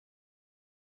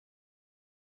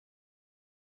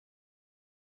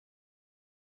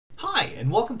and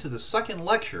welcome to the second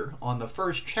lecture on the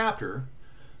first chapter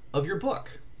of your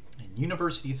book,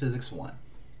 University Physics 1.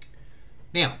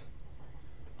 Now,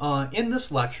 in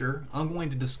this lecture, I'm going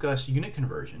to discuss unit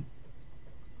conversion.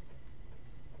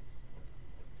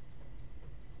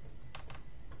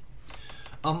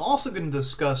 I'm also going to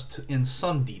discuss in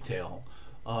some detail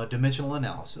dimensional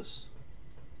analysis,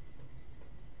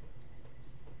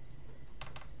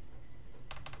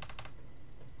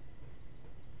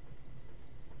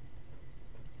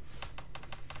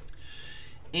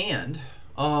 and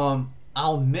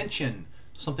I'll mention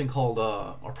something called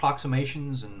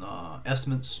approximations and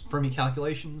estimates, Fermi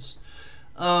calculations.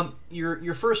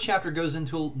 Your first chapter goes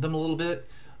into them a little bit.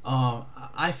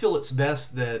 I feel it's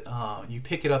best that you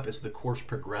pick it up as the course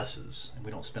progresses, and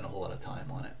we don't spend a whole lot of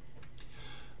time on it.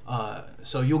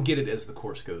 So you'll get it as the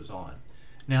course goes on.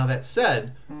 Now that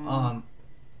said,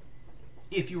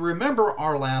 if you remember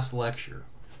our last lecture,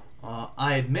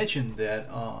 I had mentioned that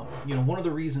one of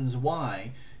the reasons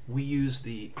why we use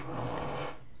the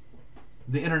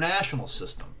international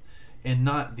system and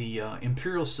not the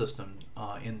imperial system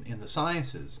in the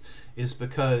sciences is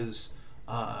because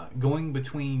going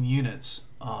between units,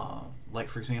 like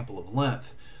for example of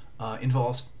length,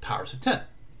 involves powers of 10.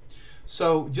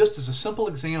 So just as a simple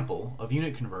example of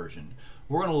unit conversion,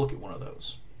 we're going to look at one of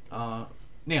those.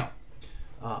 Now,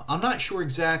 I'm not sure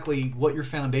exactly what your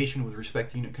foundation with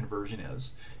respect to unit conversion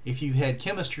is. If you had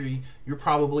chemistry, you're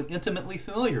probably intimately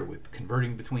familiar with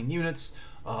converting between units.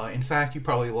 In fact, you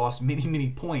probably lost many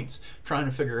points trying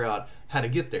to figure out how to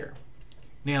get there.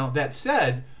 Now, that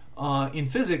said, in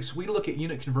physics, we look at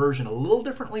unit conversion a little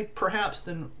differently, perhaps,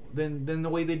 than the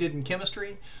way they did in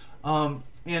chemistry.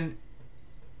 And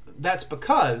that's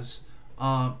because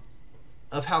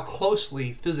of how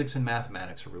closely physics and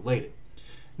mathematics are related.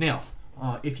 Now,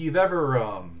 if you've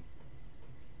ever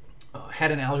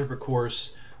had an algebra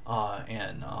course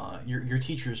and your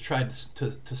teachers tried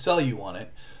to sell you on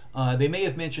it, they may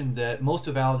have mentioned that most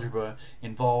of algebra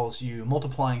involves you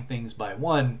multiplying things by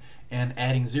 1 and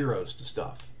adding zeros to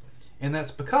stuff. And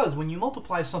that's because when you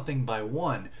multiply something by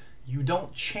 1, you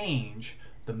don't change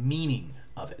the meaning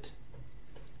of it.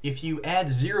 If you add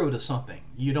 0 to something,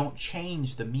 you don't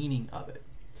change the meaning of it.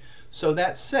 So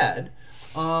that said,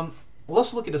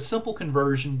 let's look at a simple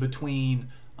conversion between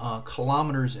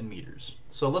kilometers and meters.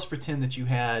 So let's pretend that you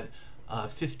had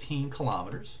 15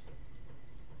 kilometers.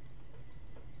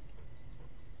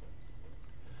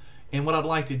 And what I'd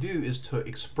like to do is to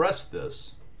express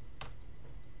this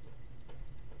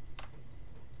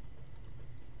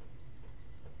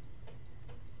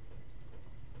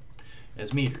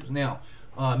as meters. Now,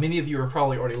 many of you are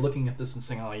probably already looking at this and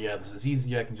saying, oh yeah, this is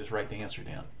easy, I can just write the answer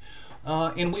down.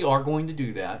 And we are going to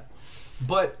do that.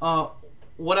 But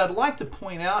what I'd like to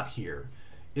point out here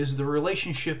is the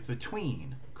relationship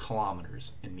between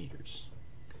kilometers and meters.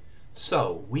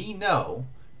 So we know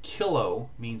kilo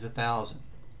means 1,000.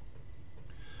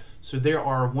 So there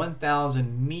are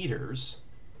 1,000 meters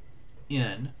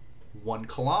in 1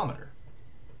 kilometer.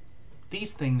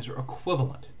 These things are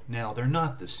equivalent. Now, they're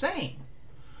not the same.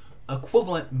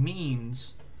 Equivalent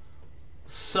means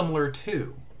similar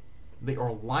to. They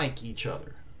are like each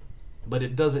other. But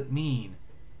it doesn't mean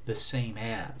the same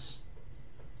as.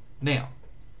 Now,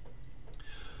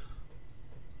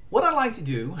 what I'd like to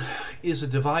do is to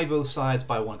divide both sides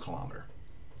by 1 kilometer.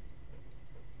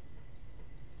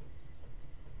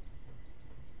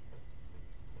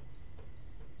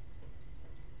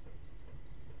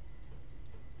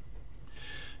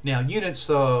 Now, units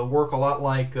work a lot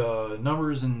like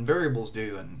numbers and variables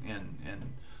do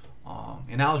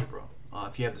in algebra.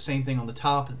 If you have the same thing on the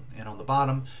top and on the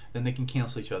bottom, then they can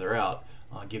cancel each other out,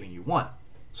 giving you 1.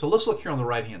 So let's look here on the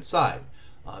right-hand side.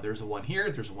 There's a 1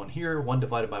 here, there's a 1 here. 1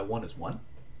 divided by 1 is 1.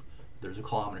 There's a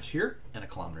kilometers here, and a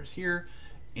kilometers here,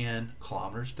 and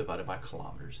kilometers divided by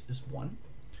kilometers is 1,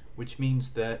 which means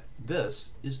that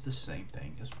this is the same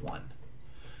thing as 1.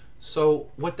 So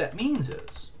what that means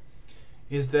is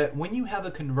that when you have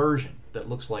a conversion that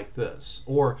looks like this,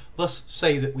 or let's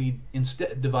say that we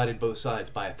instead divided both sides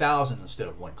by 1,000 instead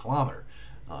of 1 kilometer,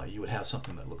 you would have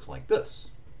something that looks like this.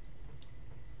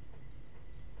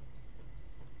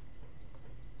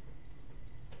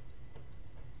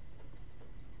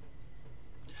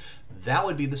 That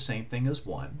would be the same thing as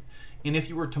 1, and if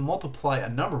you were to multiply a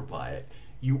number by it,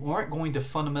 you aren't going to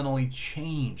fundamentally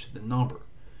change the number.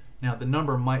 Now, the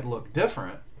number might look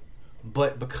different,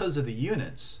 but because of the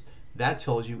units, that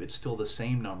tells you it's still the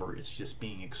same number, it's just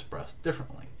being expressed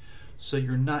differently. So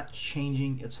you're not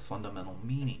changing its fundamental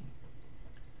meaning.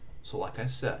 So like I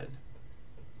said,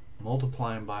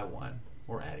 multiplying by 1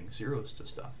 or adding zeros to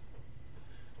stuff.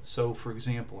 So for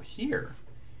example here,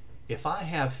 if I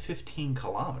have 15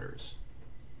 kilometers,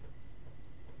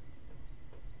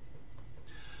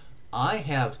 I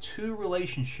have two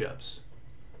relationships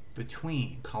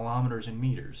between kilometers and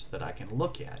meters that I can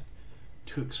look at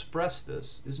to express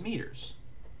this as meters.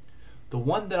 The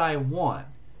one that I want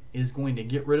is going to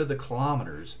get rid of the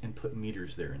kilometers and put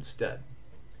meters there instead.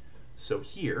 So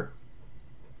here,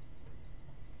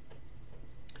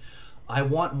 I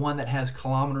want one that has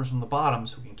kilometers on the bottom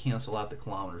so we can cancel out the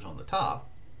kilometers on the top.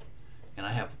 And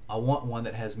I want one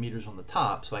that has meters on the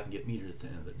top so I can get meters at the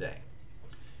end of the day.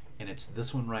 And it's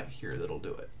this one right here that'll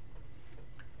do it.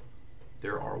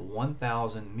 There are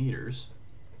 1,000 meters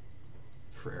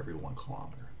for every 1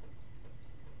 kilometer.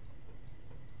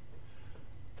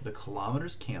 The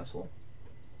kilometers cancel.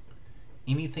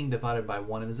 Anything divided by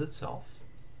 1 is itself.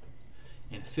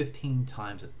 And 15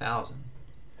 times 1,000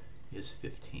 is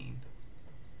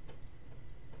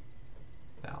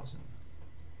 15,000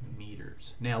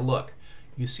 meters. Now look,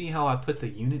 you see how I put the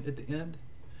unit at the end?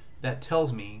 That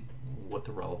tells me what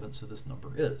the relevance of this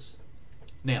number is.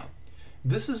 Now,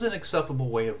 this is an acceptable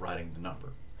way of writing the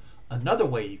number. Another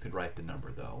way you could write the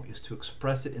number, though, is to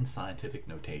express it in scientific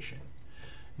notation.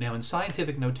 Now, in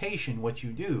scientific notation, what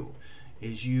you do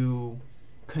is you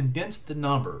condense the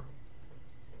number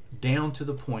down to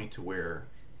the point where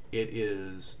it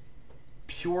is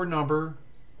pure number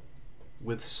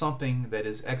with something that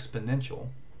is exponential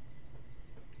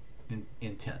in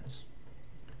tens.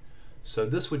 So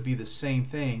this would be the same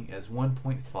thing as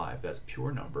 1.5, that's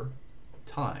pure number,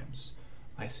 times,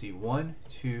 I see 1,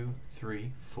 2,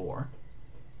 3, 4,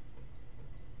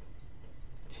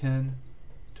 10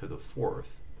 to the 4th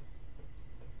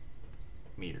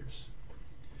meters.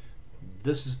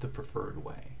 This is the preferred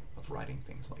way of writing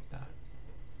things like that.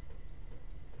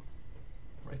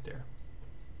 Right there.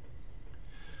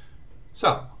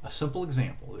 So, a simple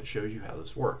example that shows you how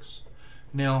this works.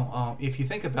 Now, if you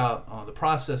think about the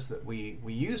process that we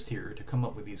used here to come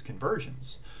up with these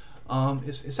conversions,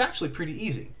 it's actually pretty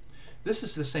easy. This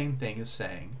is the same thing as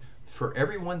saying, for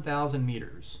every 1,000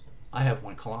 meters, I have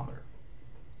 1 kilometer.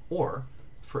 Or,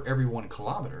 for every 1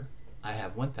 kilometer, I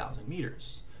have 1,000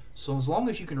 meters. So as long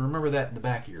as you can remember that in the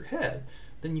back of your head,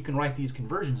 then you can write these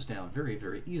conversions down very,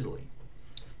 very easily.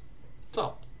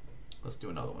 So, let's do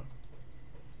another one.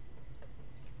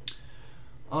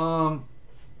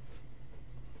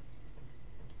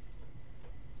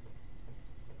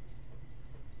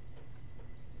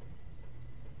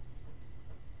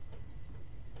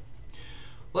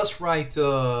 Let's write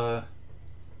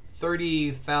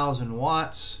 30,000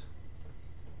 watts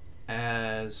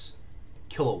as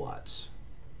kilowatts.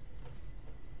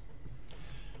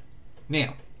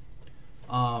 Now,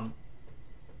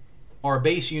 our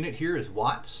base unit here is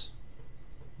watts.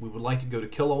 We would like to go to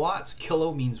kilowatts.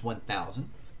 Kilo means 1,000.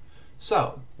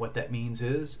 So, what that means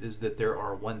is that there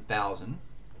are 1,000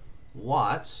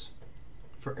 watts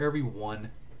for every 1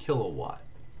 kilowatt.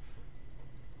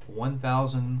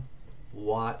 1,000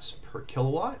 watts per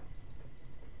kilowatt,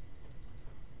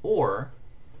 or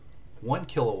 1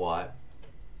 kilowatt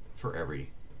for every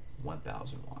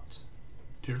 1,000 watts.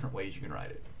 Two different ways you can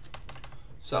write it.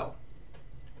 So,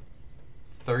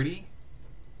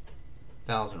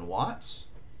 30,000 watts.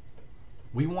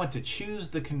 We want to choose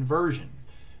the conversion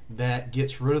that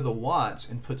gets rid of the watts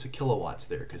and puts a kilowatts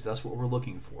there, because that's what we're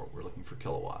looking for. We're looking for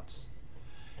kilowatts.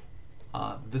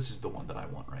 This is the one that I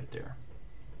want right there.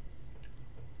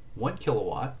 1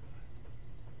 kilowatt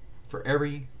for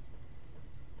every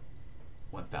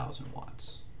 1,000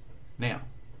 watts. Now,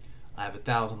 I have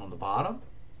 1,000 on the bottom.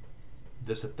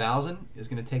 This 1,000 is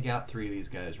going to take out 3 of these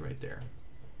guys right there.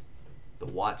 The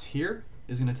watts here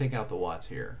is going to take out the watts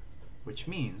here, which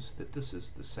means that this is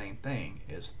the same thing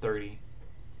as 30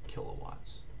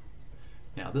 kilowatts.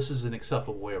 Now, this is an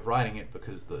acceptable way of writing it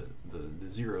because the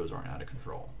zeros aren't out of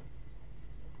control.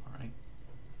 All right.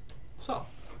 So,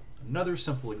 another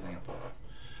simple example.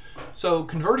 So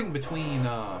converting between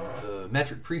the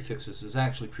metric prefixes is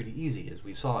actually pretty easy. As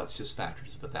we saw, it's just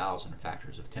factors of 1,000 or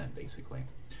factors of 10, basically.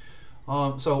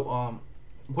 What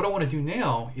I want to do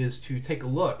now is to take a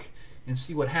look and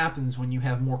see what happens when you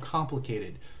have more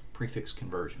complicated prefix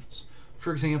conversions.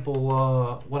 For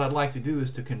example, what I'd like to do is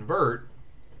to convert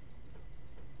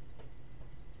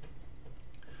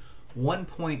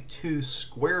 1.2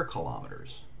 square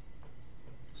kilometers,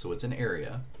 so it's an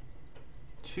area,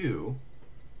 to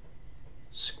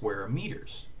square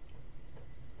meters.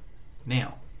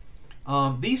 Now,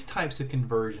 these types of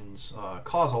conversions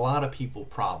cause a lot of people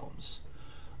problems,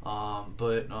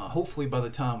 but hopefully by the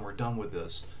time we're done with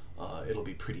this, it'll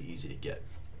be pretty easy to get.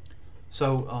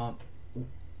 So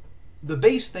the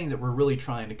base thing that we're really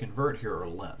trying to convert here are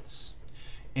lengths,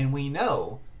 and we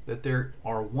know that there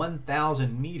are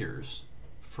 1,000 meters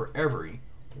for every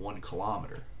 1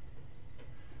 kilometer.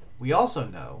 We also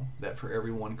know that for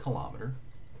every 1 kilometer,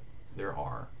 there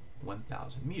are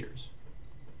 1,000 meters.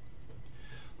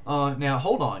 Now,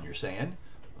 hold on, you're saying.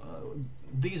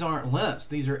 These aren't lengths,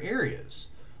 these are areas.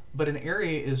 But an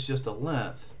area is just a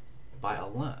length by a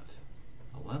length.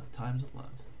 A length times a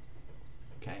length.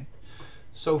 Okay?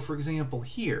 So, for example,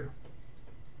 here,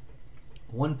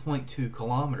 1.2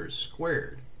 kilometers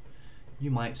squared. You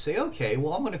might say, okay,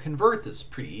 well, I'm going to convert this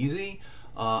pretty easy.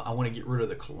 I want to get rid of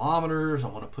the kilometers. I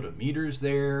want to put a meters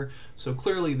there. So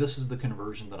clearly this is the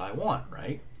conversion that I want,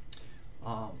 right?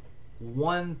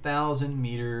 1,000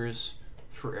 meters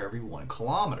for every 1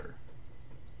 kilometer.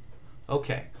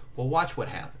 Okay, well, watch what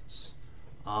happens.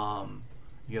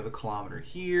 You have a kilometer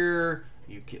here.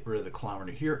 You get rid of the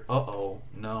kilometer here. Uh-oh,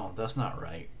 no, that's not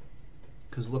right.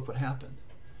 Because look what happened.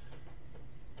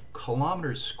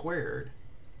 Kilometers squared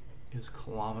is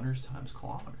kilometers times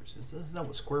kilometers. Isn't that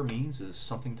what square means? Is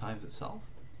something times itself?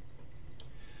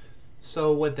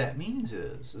 So what that means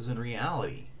is in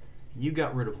reality, you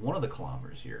got rid of one of the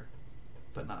kilometers here,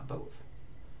 but not both.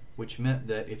 Which meant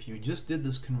that if you just did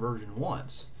this conversion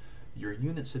once, your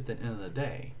units at the end of the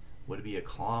day would be a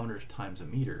kilometer times a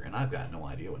meter, and I've got no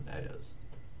idea what that is.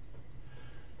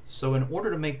 So in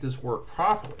order to make this work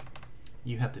properly,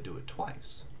 you have to do it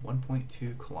twice.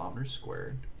 1.2 kilometers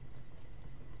squared.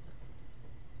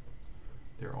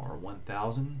 There are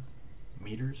 1,000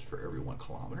 meters for every 1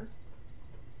 kilometer.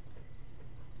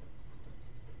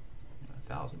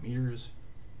 1,000 meters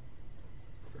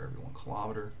for every 1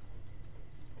 kilometer.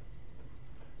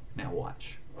 Now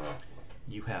watch.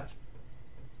 You have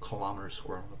kilometers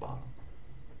squared on the bottom.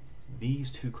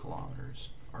 These 2 kilometers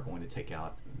are going to take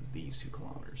out these 2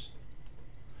 kilometers.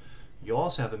 You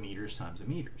also have a meters times a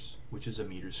meters, which is a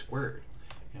meter squared.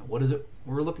 And what is it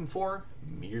we're looking for?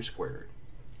 Meters squared.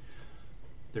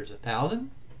 There's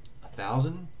 1,000,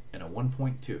 1,000, and a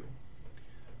 1.2.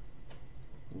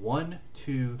 1,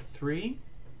 2, 3,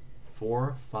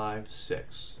 4, 5,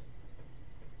 6.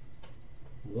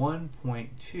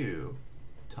 1.2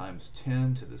 times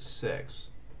 10 to the 6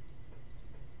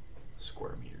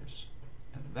 square meters.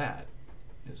 And that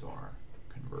is our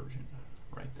conversion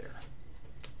right there.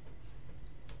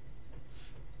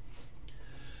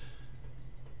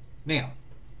 Now,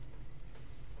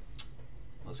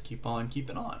 let's keep on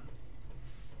keeping on.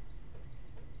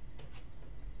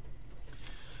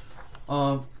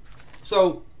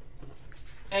 So,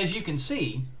 as you can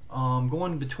see,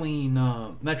 going between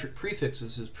metric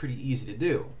prefixes is pretty easy to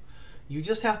do. You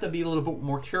just have to be a little bit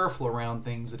more careful around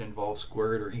things that involve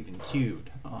squared or even cubed.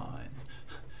 And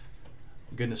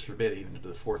goodness forbid, even to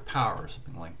the 4th power or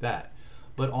something like that.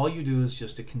 But all you do is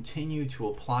just to continue to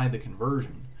apply the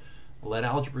conversion, let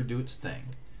algebra do its thing,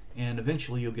 and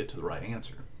eventually you'll get to the right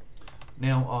answer.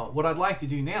 Now, what I'd like to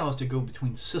do now is to go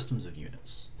between systems of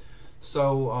units.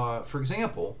 So, for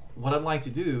example, what I'd like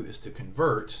to do is to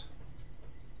convert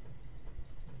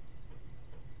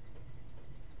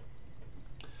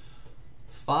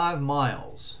 (5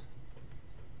 miles)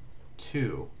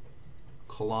 to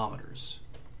kilometers.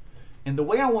 And the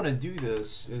way I want to do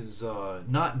this is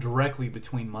not directly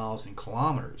between miles and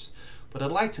kilometers, but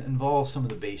I'd like to involve some of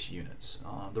the base units.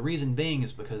 The reason being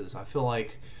is because I feel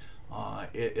like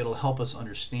it'll help us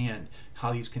understand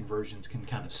how these conversions can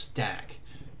kind of stack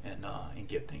and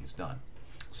get things done.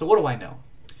 So what do I know?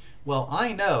 Well,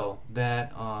 I know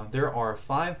that there are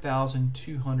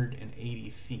 5,280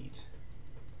 feet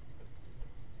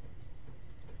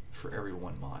for every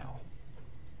 1 mile.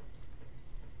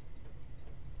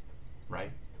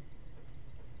 Right?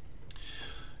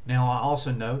 Now, I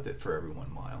also note that for every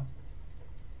 1 mile,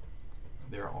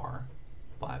 there are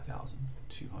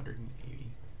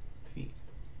 5,280 feet.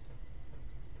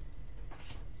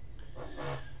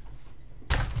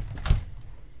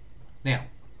 Now,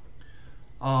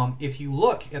 if you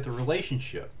look at the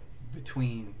relationship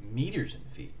between meters and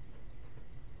feet,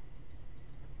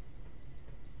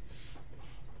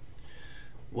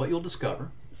 what you'll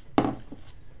discover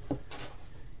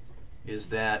is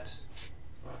that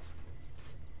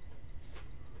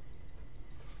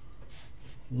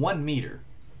 1 meter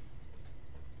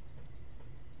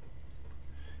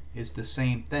is the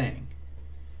same thing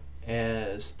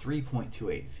as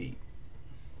 3.28 feet.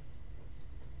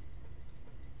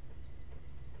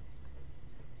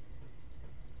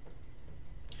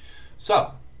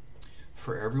 So,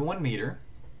 for every 1 meter,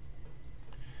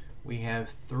 we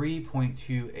have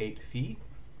 3.28 feet,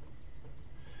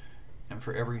 and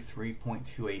for every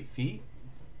 3.28 feet,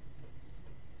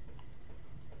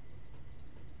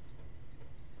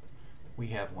 we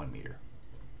have 1 meter.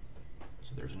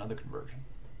 So there's another conversion.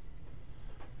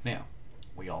 Now,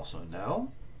 we also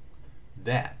know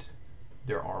that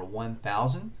there are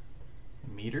 1,000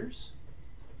 meters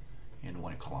in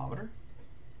 1 kilometer.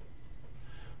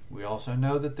 We also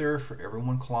know that for every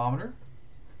 1 kilometer,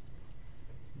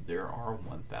 there are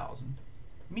 1,000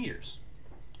 meters.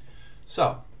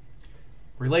 So,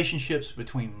 relationships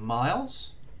between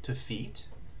miles to feet,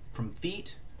 from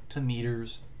feet to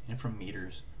meters, and from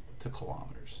meters to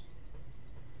kilometers.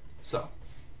 So,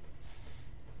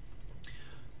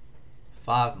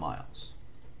 5 miles.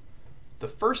 The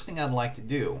first thing I'd like to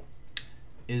do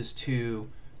is to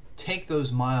take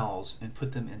those miles and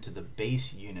put them into the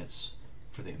base units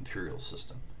for the imperial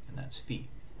system, and that's feet.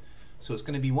 So it's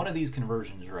going to be one of these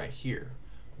conversions right here.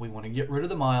 We want to get rid of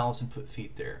the miles and put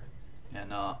feet there.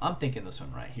 And I'm thinking this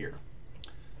one right here.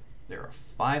 There are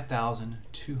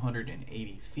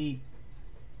 5,280 feet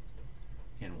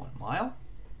in 1 mile.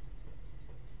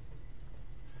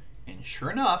 And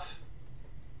sure enough,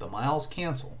 the miles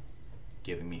cancel,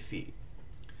 giving me feet.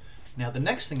 Now the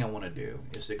next thing I want to do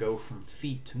is to go from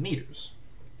feet to meters.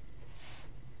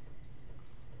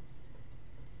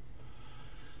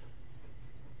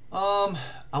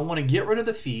 I want to get rid of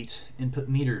the feet and put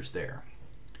meters there.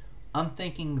 I'm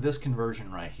thinking this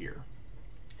conversion right here.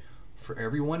 For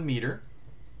every 1 meter,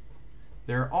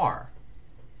 there are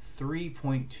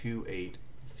 3.28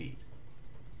 feet.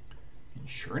 And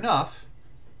sure enough,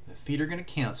 the feet are going to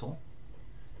cancel,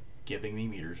 giving me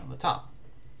meters on the top.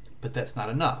 But that's not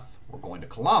enough. We're going to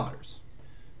kilometers.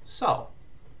 So,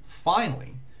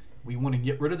 finally, we want to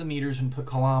get rid of the meters and put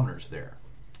kilometers there.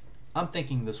 I'm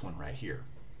thinking this one right here.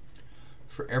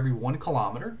 For every 1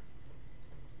 kilometer,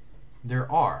 there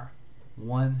are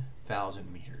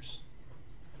 1,000 meters.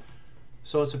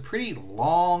 So it's a pretty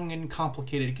long and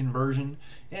complicated conversion,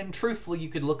 and truthfully you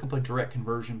could look up a direct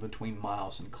conversion between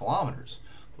miles and kilometers.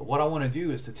 But what I want to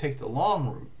do is to take the long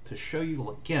route to show you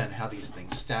again how these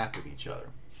things stack with each other.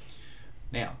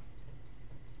 Now,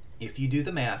 if you do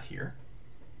the math here,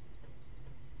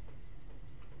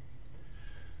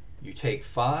 you take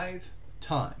 5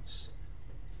 times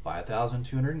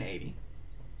 5,280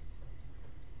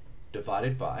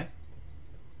 divided by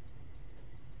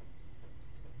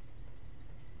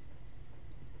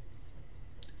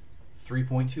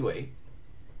 3.28,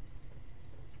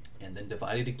 and then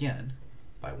divide it again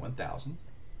by 1,000.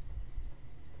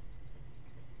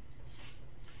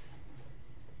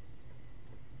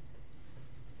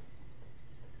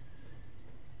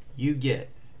 You get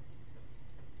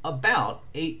about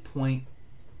 8.05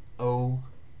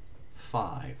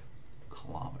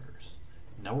 kilometers.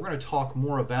 Now we're going to talk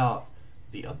more about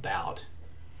the about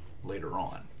later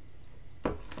on.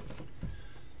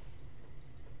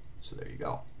 So there you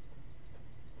go.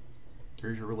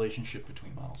 Here's your relationship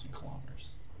between miles and kilometers.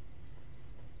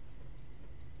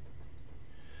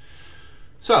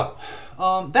 So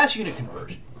that's unit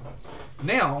conversion.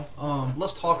 Now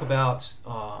let's talk about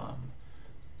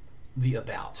the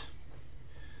about.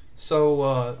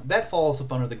 So that falls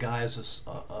up under the guise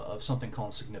of something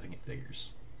called significant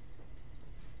figures.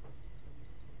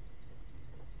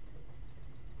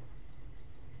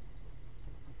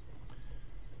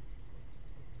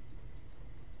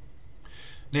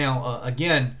 Now,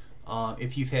 again,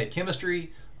 if you've had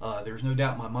chemistry, there's no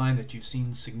doubt in my mind that you've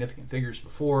seen significant figures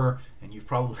before, and you've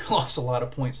probably lost a lot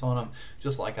of points on them,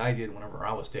 just like I did whenever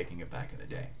I was taking it back in the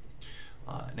day.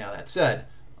 Now, that said,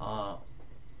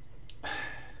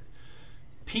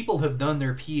 people have done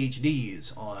their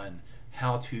PhDs on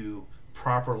how to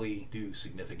properly do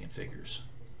significant figures.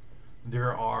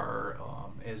 There are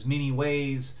as many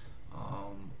ways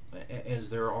as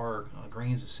there are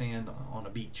grains of sand on a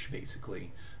beach,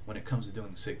 basically, when it comes to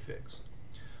doing sig figs.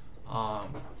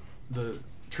 The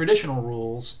traditional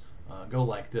rules go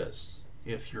like this.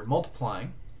 If you're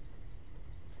multiplying,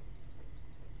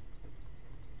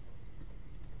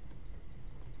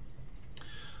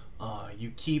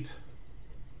 you keep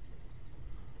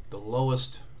the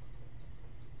lowest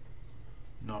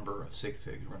number of sig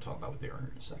figs. We're going to talk about what they are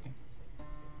here in a second.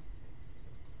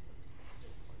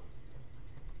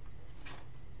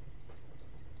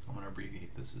 I'm going to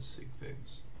abbreviate this as sig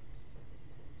figs.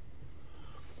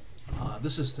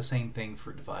 This is the same thing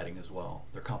for dividing as well.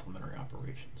 They're complementary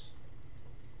operations.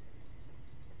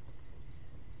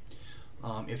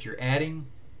 If you're adding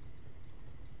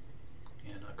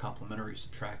and complementary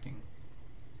subtracting,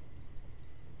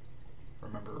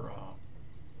 remember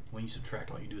when you subtract,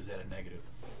 all you do is add a negative.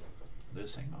 They're the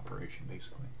same operation,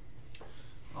 basically.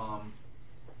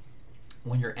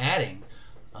 When you're adding,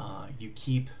 you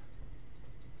keep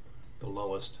the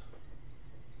lowest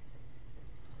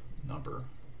number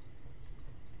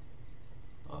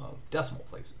of decimal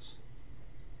places.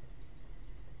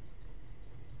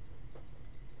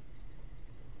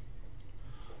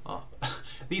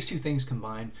 these two things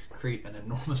combined create an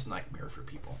enormous nightmare for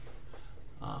people.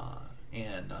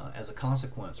 And as a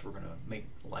consequence, we're going to make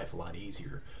life a lot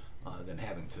easier than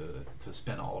having to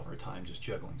spend all of our time just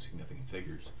juggling significant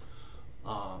figures.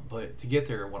 But to get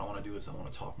there, what I want to do is I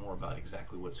want to talk more about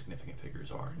exactly what significant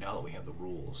figures are now that we have the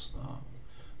rules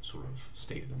sort of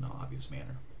stated in an obvious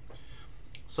manner.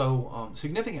 So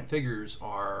significant figures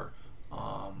are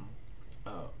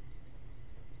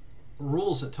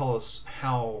rules that tell us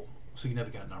how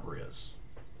significant a number is.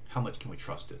 How much can we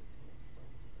trust it?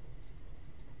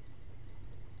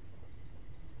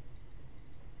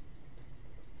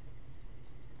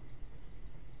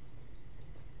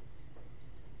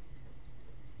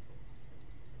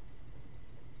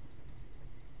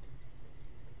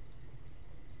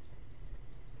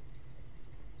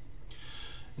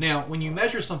 Now, when you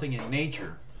measure something in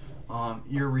nature,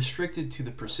 you're restricted to the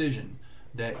precision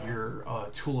that your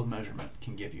tool of measurement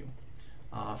can give you.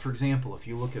 For example, if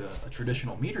you look at a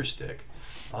traditional meter stick,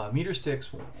 meter sticks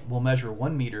will measure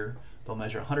 1 meter, they'll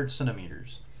measure 100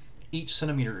 centimeters. Each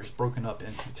centimeter is broken up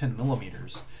into 10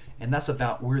 millimeters, and that's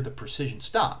about where the precision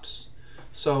stops.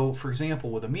 So, for example,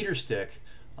 with a meter stick,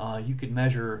 you could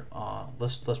measure,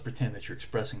 let's pretend that you're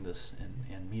expressing this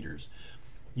in meters.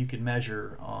 You could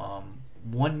measure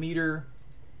 1 meter,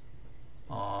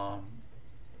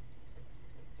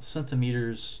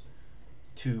 centimeters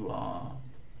to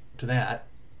that,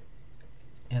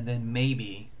 and then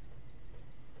maybe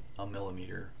a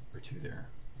millimeter or two there.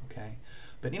 Okay,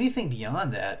 but anything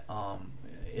beyond that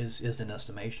is an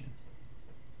estimation,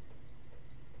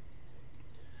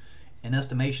 and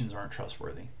estimations aren't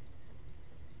trustworthy.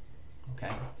 Okay,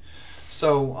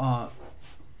 so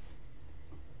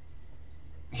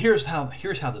here's how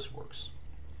this works.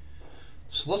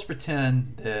 So let's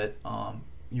pretend that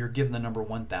you're given the number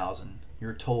 1,000.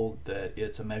 You're told that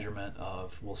it's a measurement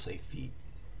of, we'll say, feet.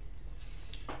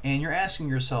 And you're asking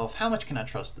yourself, how much can I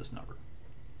trust this number?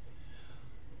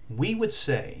 We would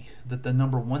say that the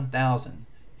number 1,000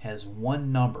 has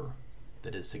one number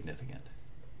that is significant.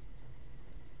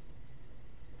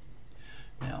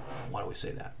 Now, why do we say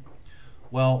that?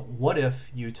 Well, what if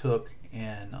you took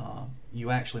and you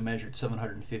actually measured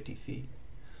 750 feet,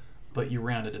 but you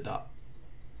rounded it up?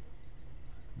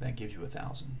 That gives you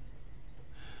 1,000.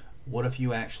 What if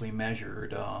you actually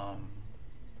measured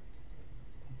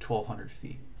 1,200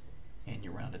 feet and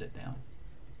you rounded it down?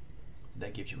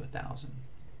 That gives you 1,000.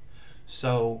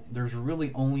 So there's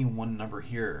really only one number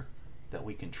here that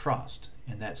we can trust,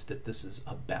 and that's that this is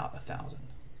about 1,000.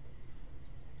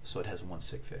 So it has one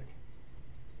sig fig.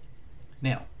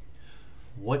 Now,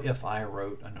 what if I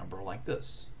wrote a number like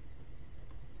this?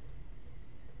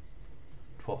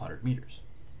 1,200 meters.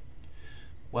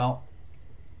 Well,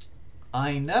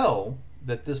 I know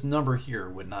that this number here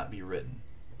would not be written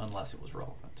unless it was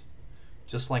relevant.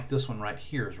 Just like this one right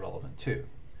here is relevant too.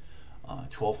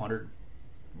 1,200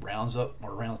 rounds up,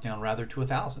 or rounds down rather, to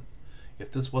 1,000. If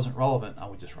this wasn't relevant, I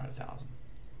would just write 1,000.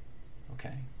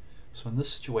 Okay, so in this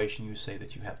situation you say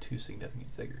that you have two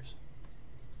significant figures.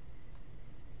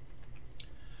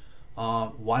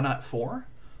 Why not 4?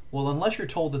 Well, unless you're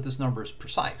told that this number is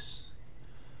precise.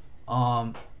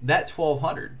 That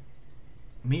 1,200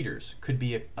 meters could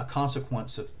be a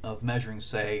consequence of measuring,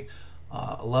 say,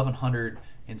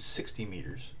 1,160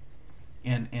 meters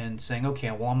and saying, okay,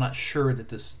 well, I'm not sure that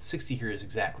this 60 here is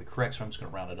exactly correct, so I'm just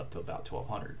going to round it up to about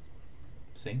 1,200.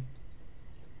 See?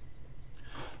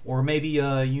 Or maybe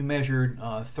you measured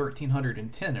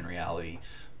 1,310 in reality,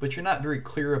 but you're not very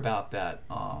clear about that,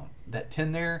 that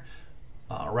 10 there,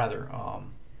 or rather,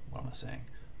 what am I saying?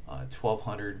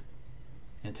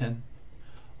 1,210.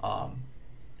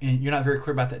 And you're not very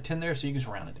clear about that 10 there, so you can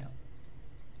just round it down.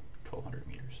 1,200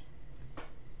 meters.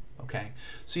 Okay,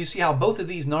 so you see how both of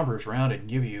these numbers rounded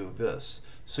give you this.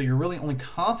 So you're really only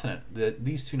confident that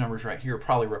these two numbers right here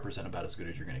probably represent about as good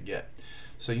as you're going to get.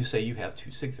 So you say you have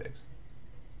two sig figs.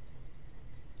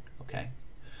 Okay,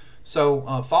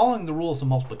 so following the rules of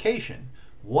multiplication,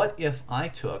 what if I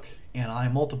took and I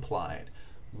multiplied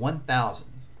 1,000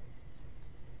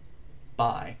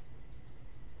 by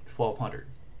 1,200?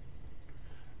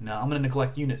 Now I'm going to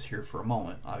neglect units here for a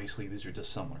moment. Obviously these are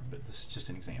dissimilar, but this is just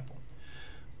an example.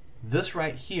 This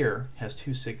right here has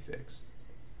two sig figs.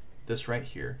 This right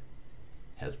here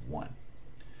has one.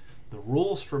 The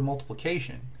rules for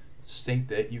multiplication state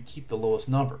that you keep the lowest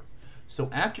number. So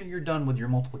after you're done with your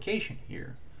multiplication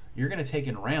here, you're going to take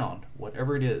and round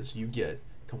whatever it is you get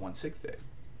to one sig fig.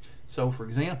 So for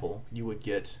example, you would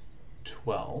get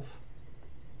 12,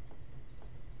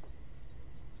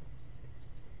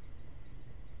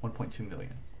 1.2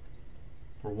 million,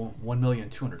 or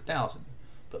 1,200,000.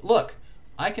 But look,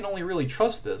 I can only really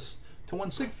trust this to 1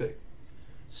 sig fig.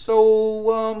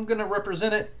 So I'm going to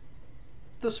represent it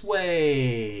this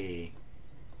way.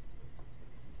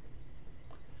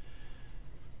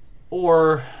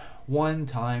 Or 1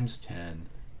 times 10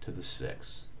 to the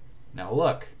 6. Now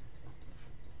look,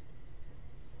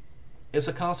 it's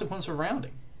a consequence of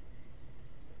rounding.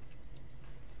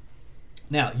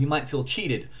 Now, you might feel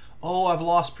cheated. Oh, I've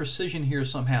lost precision here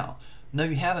somehow. No,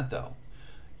 you haven't, though.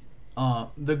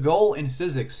 The goal in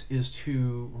physics is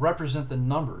to represent the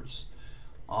numbers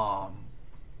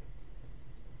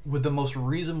with the most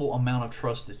reasonable amount of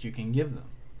trust that you can give them.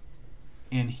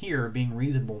 And here, being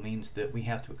reasonable means that we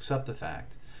have to accept the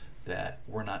fact that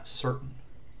we're not certain.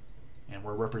 And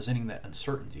we're representing that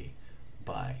uncertainty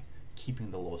by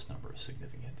keeping the lowest number of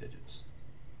significant digits.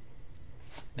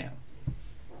 Now,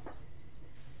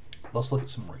 let's look at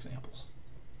some more examples.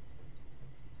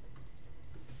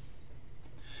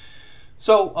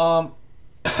 So,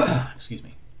 excuse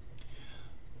me.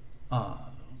 How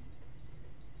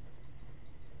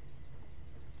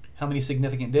many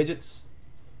significant digits?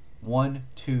 1,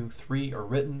 2, 3 are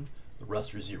written. The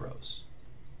rest are zeros.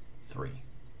 3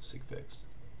 sig figs.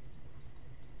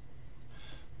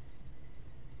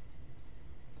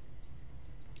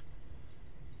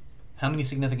 How many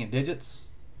significant digits?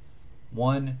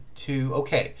 1, 2.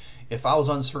 Okay, if I was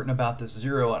uncertain about this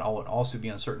 0, I would also be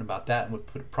uncertain about that and would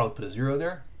probably put a 0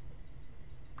 there.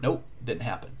 Nope, didn't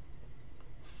happen.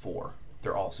 4.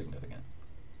 They're all significant.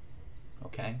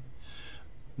 Okay?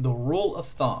 The rule of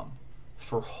thumb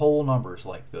for whole numbers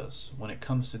like this, when it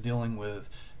comes to dealing with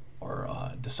or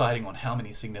deciding on how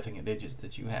many significant digits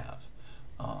that you have,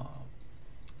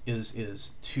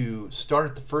 is to start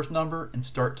at the first number and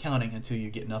start counting until you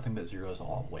get nothing but zeros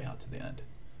all the way out to the end.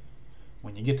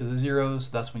 When you get to the zeros,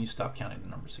 that's when you stop counting the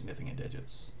number of significant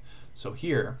digits. So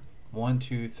here, 1,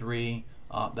 2, 3,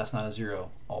 that's not a 0,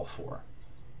 all 4.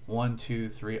 1, 2,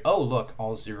 3, oh look,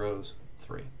 all zeros,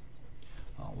 3.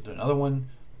 We'll do another one.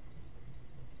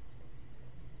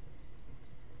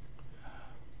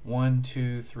 1,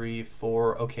 2, 3,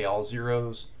 4, okay, all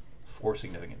zeros, 4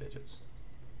 significant digits.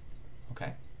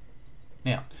 Okay?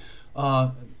 Now,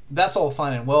 that's all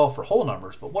fine and well for whole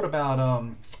numbers, but what about,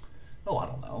 oh, I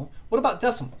don't know. What about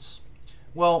decimals?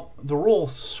 Well, the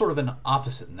rule's sort of an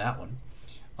opposite in that one.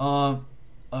 A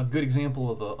good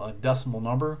example of a decimal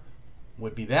number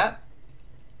would be that.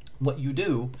 What you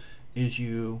do is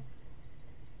you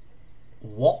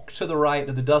walk to the right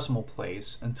of the decimal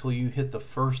place until you hit the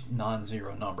first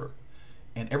non-zero number.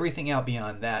 And everything out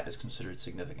beyond that is considered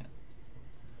significant.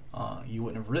 You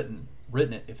wouldn't have written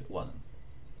it if it wasn't.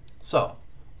 So,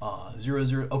 0,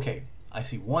 0, okay, I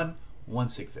see 1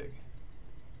 sig fig.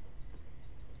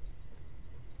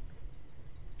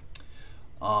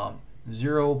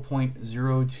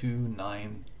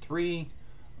 0.0293,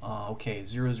 okay,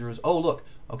 0, 0, oh look,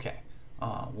 okay,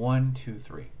 1, 2,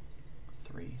 3,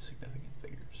 3 significant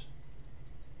figures.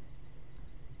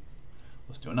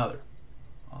 Let's do another.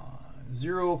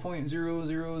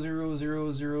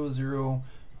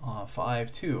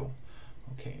 0.00000052.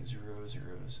 Okay, zeros.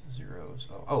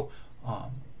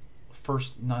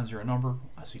 First non-zero number.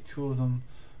 I see 2 of them.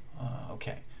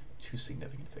 Okay, 2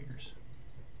 significant figures.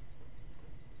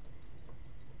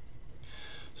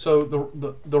 So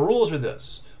the rules are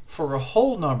this. For a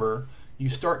whole number, you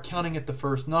start counting at the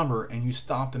first number and you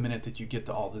stop the minute that you get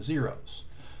to all the zeros.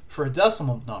 For a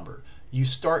decimal number, you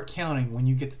start counting when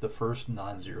you get to the first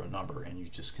non-zero number and you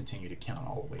just continue to count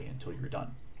all the way until you're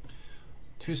done.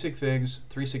 2 sig figs,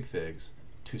 3 sig figs,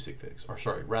 2 sig figs. Or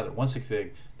sorry, rather 1 sig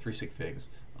fig, 3 sig figs,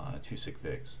 2 sig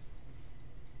figs.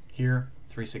 Here,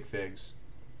 3 sig figs,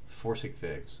 4 sig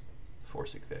figs, 4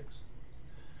 sig figs.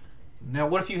 Now,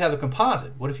 what if you have a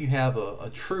composite? What if you have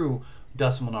a true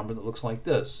decimal number that looks like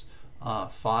this?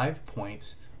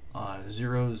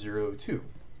 5.002.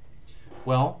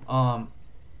 Well,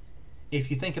 if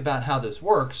you think about how this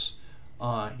works,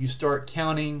 you start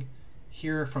counting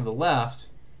here from the left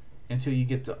until you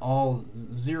get to all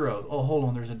zeros. Oh, hold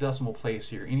on, there's a decimal place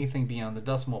here. Anything beyond the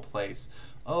decimal place.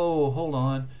 Oh, hold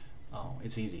on. Oh,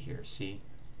 it's easy here. See,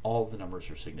 all of the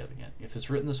numbers are significant. If it's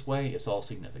written this way, it's all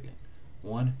significant.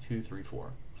 1, 2, 3,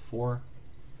 4. 4.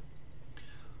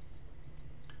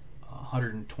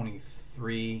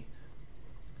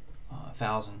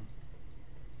 123,000.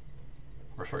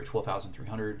 Or sorry,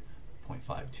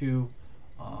 12,300.52.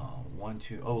 1,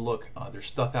 2. Oh, look, there's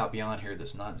stuff out beyond here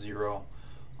that's not zero.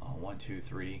 1, 2,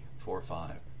 3, 4,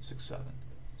 5, 6, 7.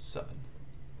 7.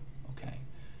 Okay.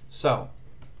 So,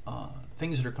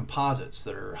 things that are composites,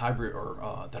 that are hybrid,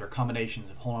 or that are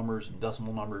combinations of whole numbers and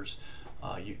decimal numbers,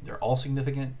 they're all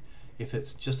significant. If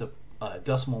it's just a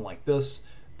decimal like this,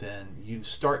 then you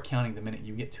start counting the minute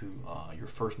you get to your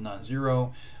first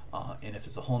non-zero, and if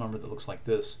it's a whole number that looks like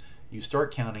this, you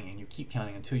start counting and you keep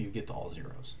counting until you get to all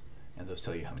zeros, and those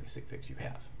tell you how many sig figs you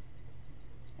have.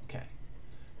 Okay,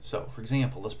 so for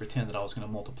example, let's pretend that I was going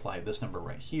to multiply this number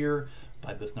right here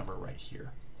by this number right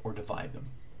here, or divide them.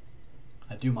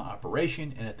 I do my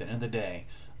operation, and at the end of the day,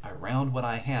 I round what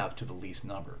I have to the least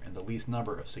number, and the least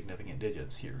number of significant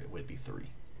digits here, it would be 3.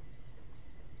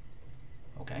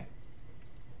 Okay?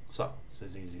 So, it's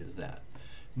as easy as that.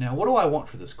 Now, what do I want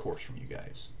for this course from you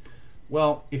guys?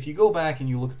 Well, if you go back and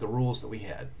you look at the rules that we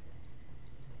had,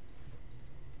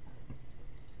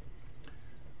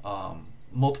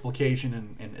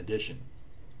 multiplication and addition,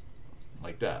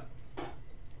 like that.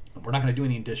 We're not going to do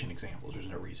any addition examples. There's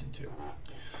no reason to.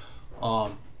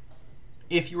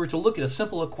 If you were to look at a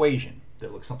simple equation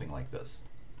that looks something like this,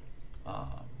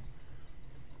 why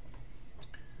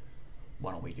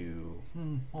don't we do,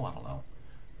 well, I don't know.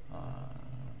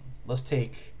 Let's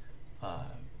take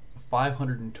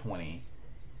 520,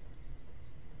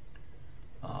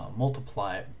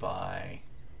 multiply it by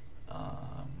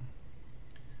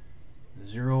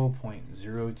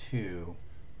 0.02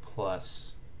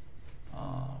 plus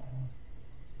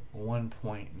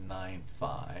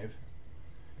 1.95,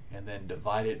 and then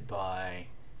divide it by,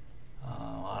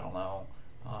 I don't know,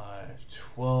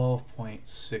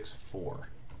 12.64.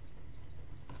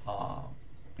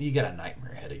 You got a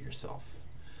nightmare ahead of yourself.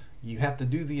 You have to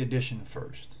do the addition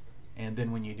first, and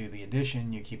then when you do the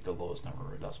addition, you keep the lowest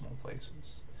number of decimal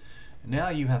places. And now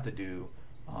you have to do,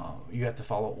 you have to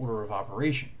follow order of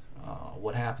operation.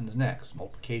 What happens next?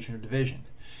 Multiplication or division.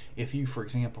 If you, for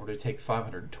example, were to take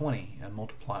 520 and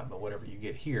multiply it by whatever you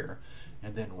get here,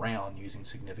 and then round using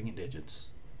significant digits,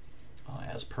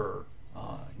 as per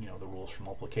the rules for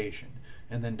multiplication,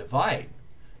 and then divide,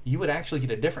 you would actually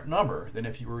get a different number than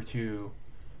if you were to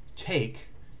take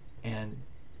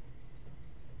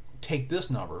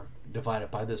this number, divide it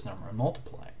by this number, and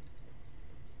multiply it.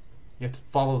 You have to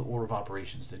follow the order of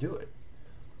operations to do it.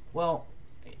 Well,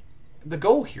 the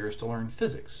goal here is to learn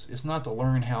physics. It's not to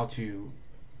learn how to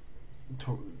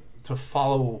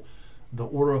follow the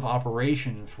order of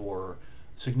operation for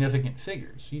significant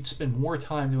figures. You'd spend more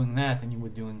time doing that than you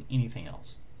would doing anything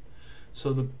else.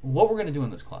 So what we're going to do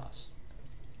in this class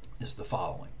is the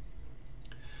following.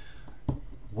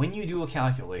 When you do a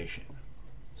calculation,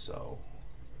 so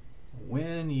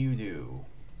when you do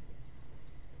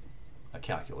a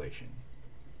calculation,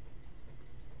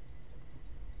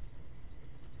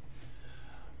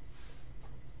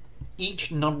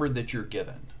 each number that you're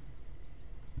given,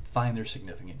 find their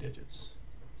significant digits.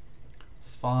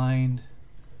 Find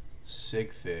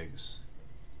sig figs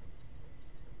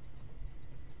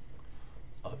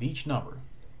of each number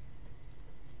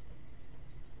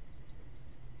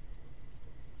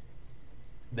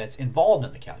that's involved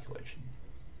in the calculation.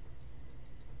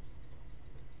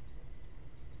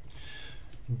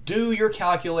 Do your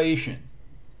calculation.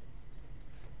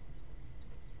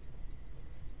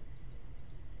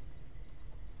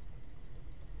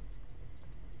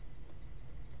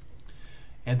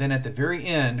 And then at the very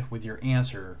end, with your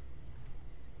answer,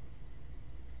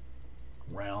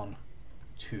 round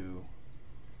to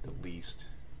the least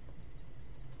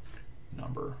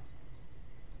number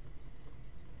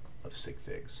of sig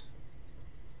figs.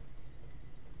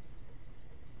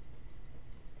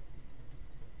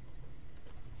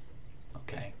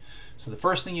 Okay, so the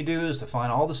first thing you do is to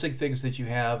find all the sig figs that you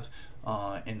have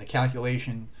in the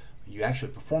calculation. You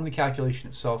actually perform the calculation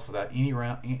itself without any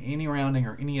rounding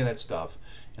or any of that stuff,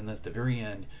 and then at the very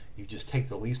end you just take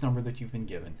the least number that you've been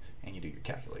given and you do your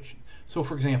calculation. So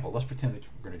for example, let's pretend that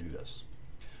we're going to do this.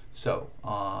 So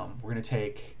we're going to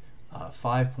take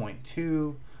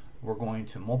 5.2, we're going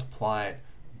to multiply it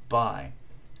by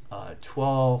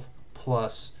 12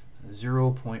 plus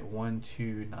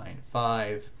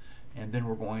 0.1295, and then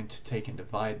we're going to take and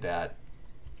divide that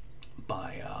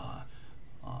by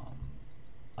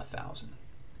 1,000.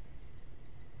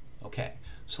 Okay,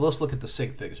 so let's look at the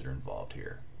sig figs that are involved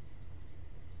here.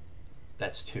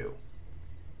 That's 2.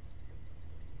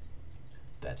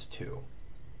 That's 2.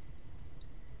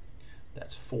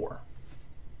 That's 4.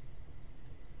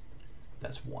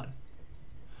 That's 1.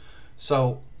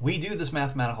 So we do this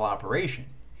mathematical operation,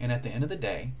 and at the end of the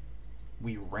day,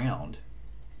 we round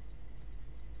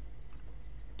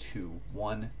to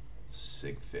 1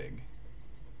 sig fig.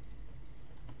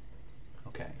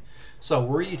 Okay, so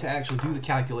were you to actually do the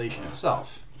calculation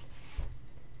itself,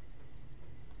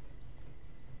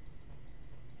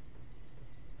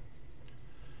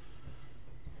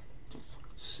 let's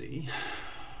see.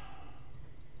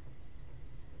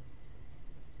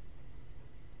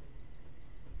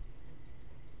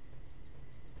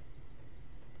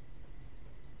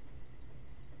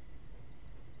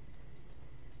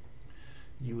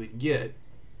 you would get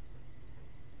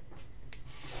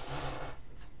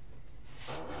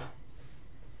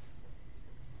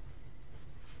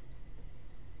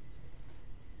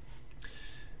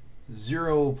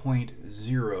zero point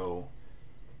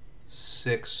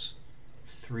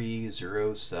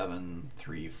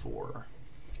 0.063734.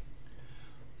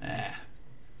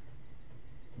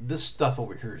 This stuff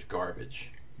over here is garbage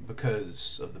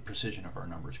because of the precision of our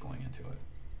numbers going into it.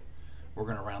 We're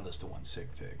going to round this to 1 sig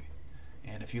fig.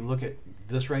 And if you look at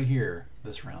this right here,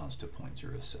 this rounds to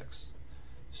 0.06.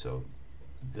 So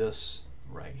this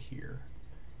right here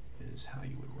is how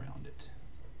you would round it.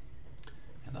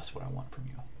 And that's what I want from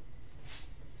you.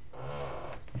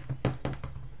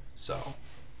 So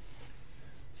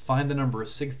find the number of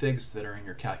sig figs that are in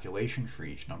your calculation for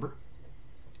each number.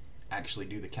 Actually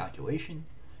do the calculation,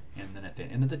 and then at the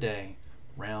end of the day,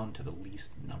 round to the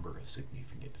least number of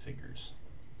significant figures.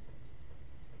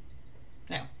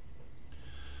 Now,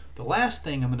 the last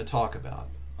thing I'm going to talk about,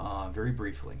 very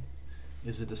briefly,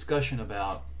 is a discussion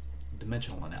about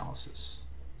dimensional analysis.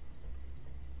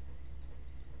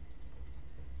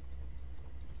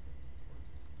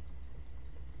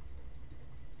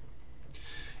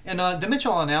 And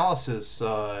dimensional analysis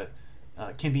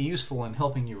can be useful in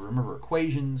helping you remember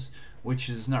equations, which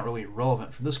is not really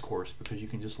relevant for this course because you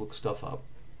can just look stuff up.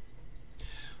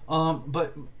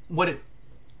 But what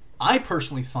I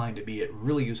personally find to be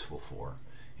really useful for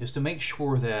is to make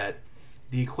sure that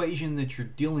the equation that you're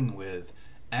dealing with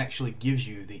actually gives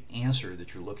you the answer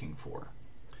that you're looking for,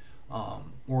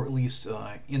 or at least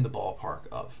in the ballpark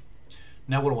of.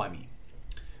 Now, what do I mean?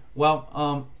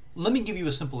 Well, let me give you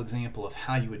a simple example of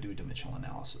how you would do dimensional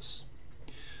analysis.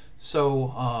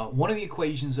 So one of the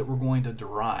equations that we're going to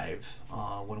derive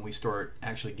when we start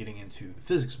actually getting into the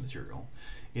physics material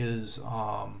is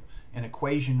an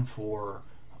equation for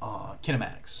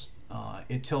kinematics.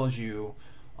 It tells you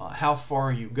how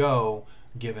far you go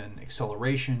given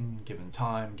acceleration, given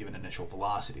time, given initial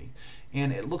velocity.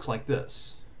 And it looks like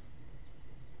this.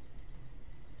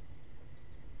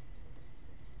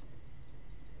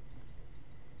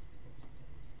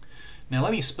 Now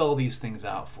let me spell these things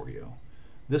out for you.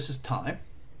 This is time.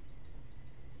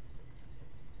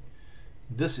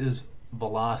 This is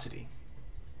velocity.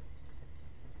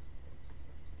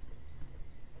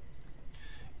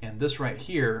 And this right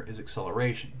here is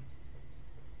acceleration.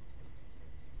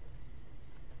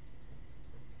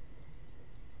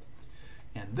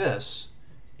 And this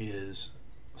is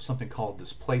something called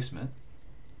displacement.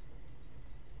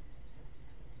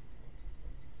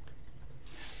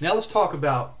 Now let's talk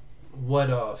about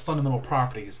what fundamental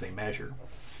properties they measure.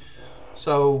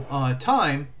 So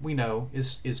time, we know,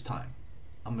 is time.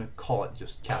 I'm going to call it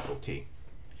just capital T.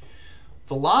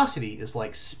 Velocity is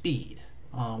like speed.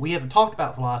 We haven't talked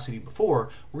about velocity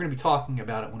before. We're going to be talking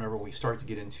about it whenever we start to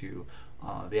get into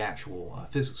the actual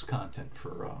physics content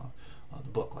for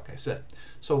the book, like I said.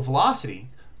 So velocity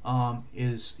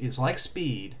is like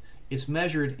speed. It's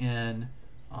measured in,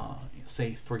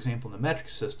 say, for example, in the metric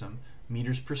system,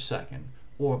 meters per second,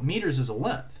 or meters is a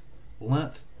length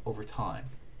over time.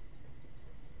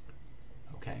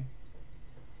 Okay.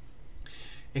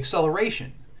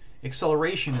 Acceleration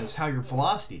is how your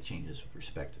velocity changes with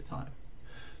respect to time.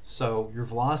 So your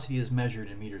velocity is measured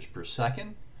in meters per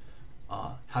second.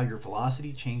 How your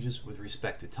velocity changes with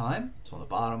respect to time, so on the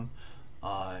bottom,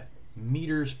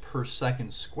 meters per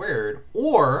second squared,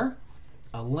 or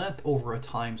a length over a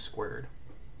time squared.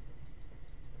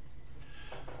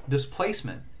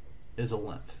 Displacement is a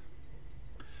length.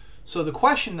 So the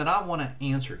question that I want to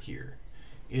answer here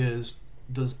is,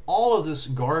 does all of this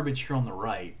garbage here on the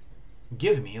right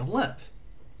give me a length?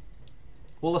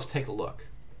 Well, let's take a look.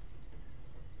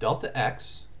 Delta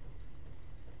x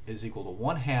is equal to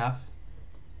 1/2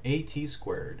 at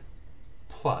squared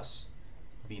plus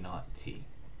v naught t.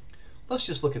 Let's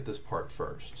just look at this part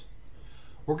first.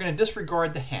 We're going to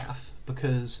disregard the half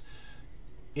because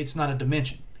it's not a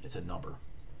dimension, it's a number.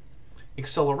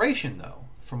 Acceleration, though,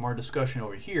 from our discussion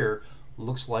over here,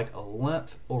 looks like a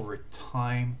length over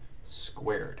time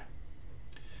squared.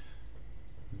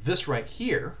 This right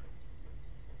here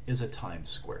is a time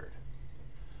squared.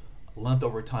 A length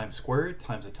over time squared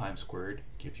times a time squared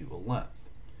gives you a length.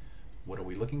 What are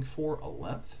we looking for? A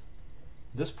length.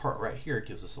 This part right here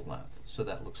gives us a length, so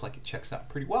that looks like it checks out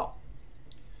pretty well.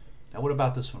 Now what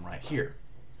about this one right here?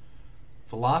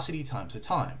 Velocity times a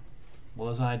time. Well,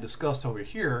 as I discussed over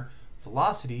here,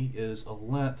 velocity is a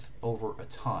length over a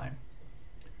time.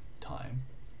 Time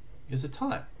is a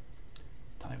time.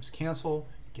 Times cancel,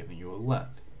 giving you a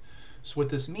length. So what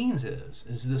this means is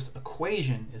this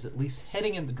equation is at least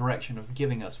heading in the direction of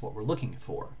giving us what we're looking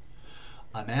for.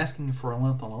 I'm asking for a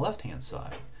length on the left-hand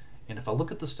side, and if I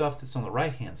look at the stuff that's on the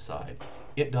right-hand side,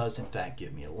 it does in fact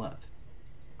give me a length.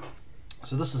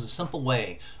 So this is a simple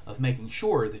way of making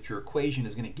sure that your equation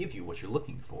is going to give you what you're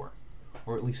looking for,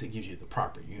 or at least it gives you the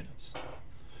proper units.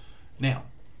 Now,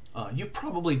 you've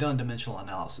probably done dimensional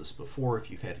analysis before if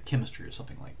you've had chemistry or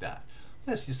something like that.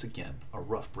 That's just, again, a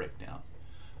rough breakdown.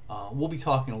 We'll be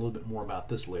talking a little bit more about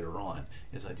this later on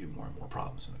as I do more and more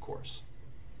problems in the course.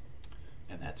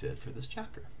 And that's it for this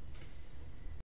chapter.